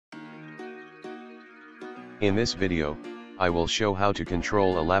In this video, I will show how to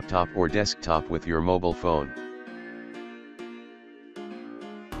control a laptop or desktop with your mobile phone.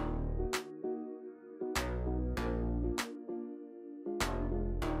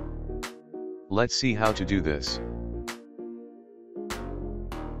 Let's see how to do this.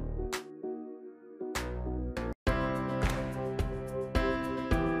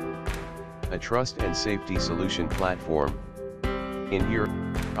 A trust and safety solution platform. In here,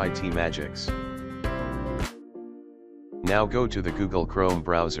 IT Magics. Now go to the Google Chrome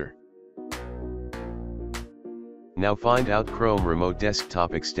browser. Now find out Chrome Remote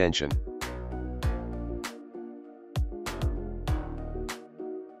Desktop extension.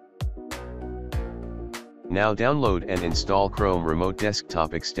 Now download and install Chrome Remote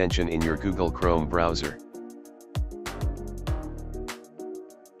Desktop extension in your Google Chrome browser.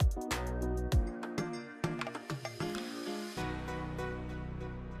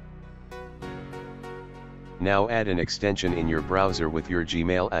 Now add an extension in your browser with your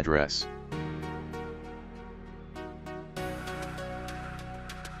Gmail address.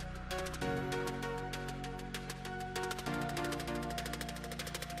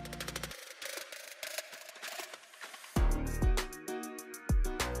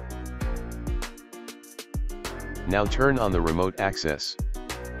 Now turn on the remote access.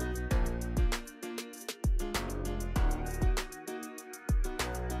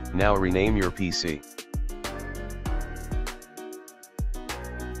 Now rename your PC.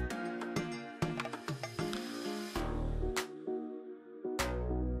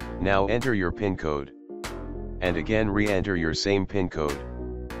 Now enter your PIN code. And again re-enter your same PIN code.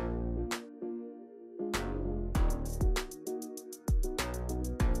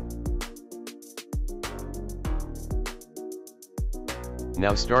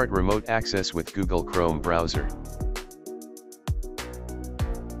 Now start remote access with Google Chrome browser.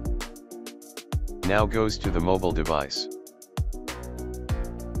 Now goes to the mobile device.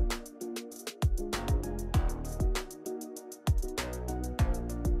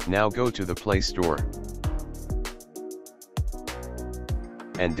 Now go to the Play Store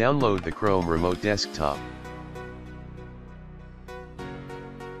and download the Chrome Remote Desktop.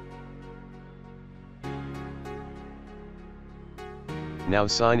 Now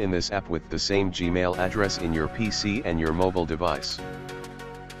sign in this app with the same Gmail address in your PC and your mobile device.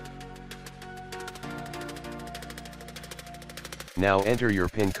 Now enter your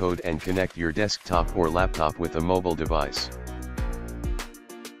PIN code and connect your desktop or laptop with a mobile device.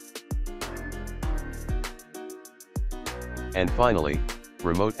 And finally,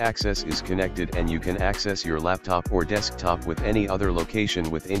 remote access is connected and you can access your laptop or desktop with any other location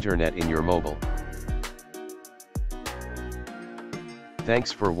with internet in your mobile.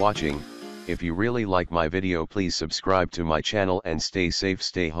 Thanks for watching. If you really like my video, please subscribe to my channel and stay safe,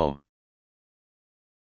 stay home.